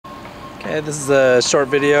Okay, this is a short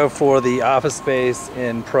video for the office space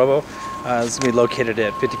in Provo. It's going to be located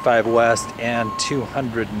at 55 West and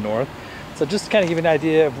 200 North. So just to kind of give you an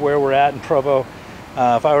idea of where we're at in Provo,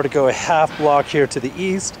 if I were to go a half block here to the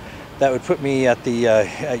east, that would put me at the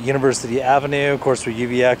at University Avenue, of course where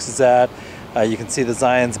UVX is at. You can see the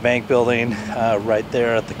Zions Bank building right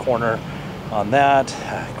there at the corner on that.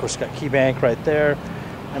 Of course, got KeyBank right there.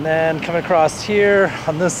 And then coming across here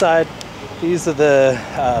on this side, these are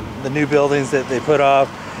the new buildings that they put up.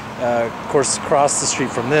 Of course, across the street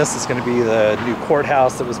from this is going to be the new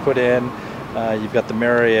courthouse that was put in. You've got the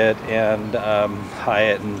Marriott and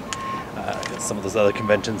Hyatt and some of those other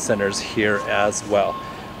convention centers here as well.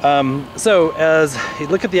 So as you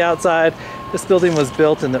look at the outside, this building was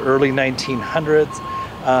built in the early 1900s.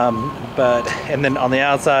 And then on the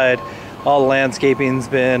outside, all the landscaping's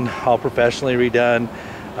been all professionally redone.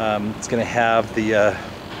 It's going to have the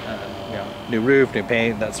new roof, new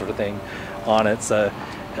paint, that sort of thing on it. It's an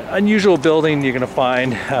unusual building you're going to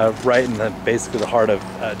find right in basically the heart of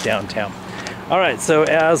downtown. All right, so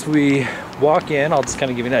as we walk in, I'll just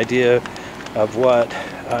kind of give you an idea of what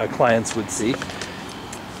clients would see.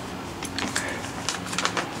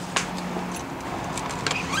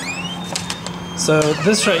 So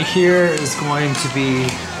this right here is going to be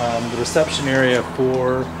the reception area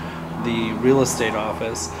for the real estate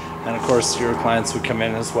office. And of course your clients would come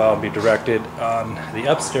in as well and be directed on the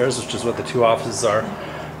upstairs, which is what the two offices are.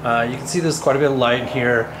 You can see there's quite a bit of light in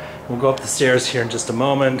here. We'll go up the stairs here in just a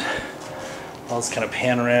moment. I'll just kind of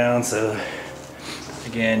pan around so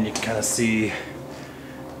again you can kind of see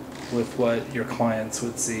with what your clients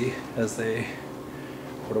would see as they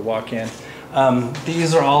were to walk in.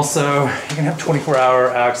 These are also, you can have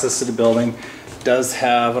 24-hour access to the building. It does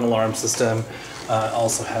have an alarm system.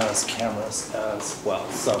 Also has cameras as well.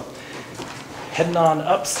 So heading on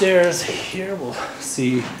upstairs here, we'll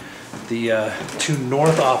see the two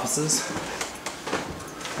north offices.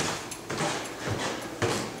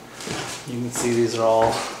 You can see these are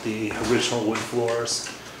all the original wood floors.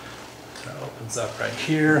 That opens up right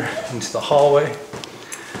here into the hallway.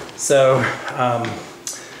 So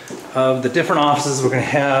of the different offices we're going to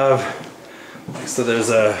have, so there's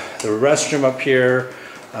the restroom up here.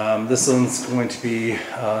 This one's going to be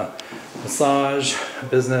massage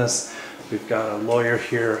business. We've got a lawyer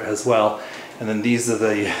here as well. And then these are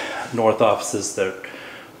the north offices that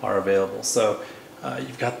are available. So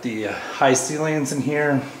you've got the high ceilings in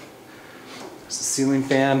here. There's a ceiling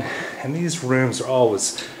fan. And these rooms are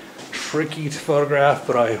always tricky to photograph,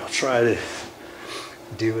 but I will try to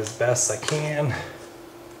do as best I can.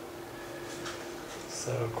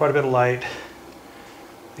 So quite a bit of light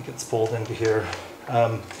that gets pulled into here.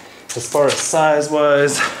 As far as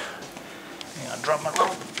size-wise, I'll drop my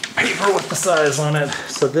little paper with the size on it.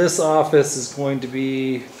 So this office is going to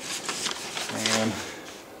be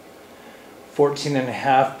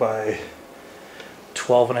 14.5 by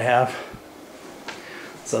 12.5.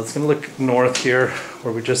 So it's going to look north here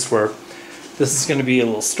where we just were. This is going to be a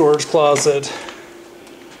little storage closet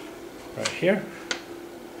right here.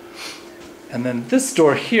 And then this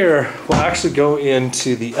door here will actually go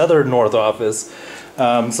into the other north office.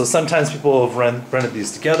 So sometimes people have rented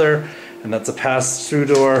these together, and that's a pass-through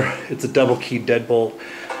door. It's a double-key deadbolt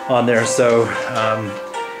on there, so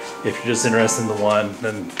if you're just interested in the one,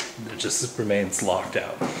 then it just remains locked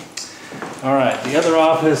out. All right, the other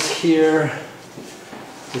office here,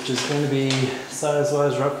 which is going to be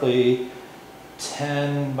size-wise roughly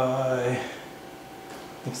 10 by,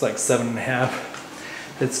 looks like 7.5.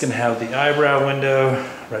 It's going to have the eyebrow window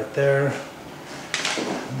right there.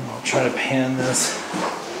 I'll try to pan this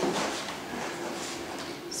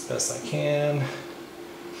as best I can.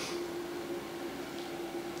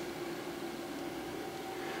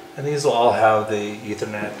 And these will all have the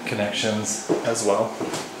Ethernet connections as well.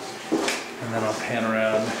 And then I'll pan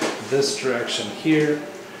around this direction here,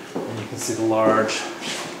 and you can see the large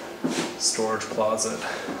storage closet.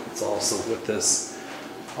 It's also with this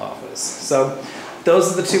office. So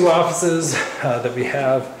those are the two offices that we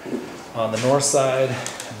have on the north side,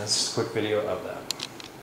 and this is a quick video of that.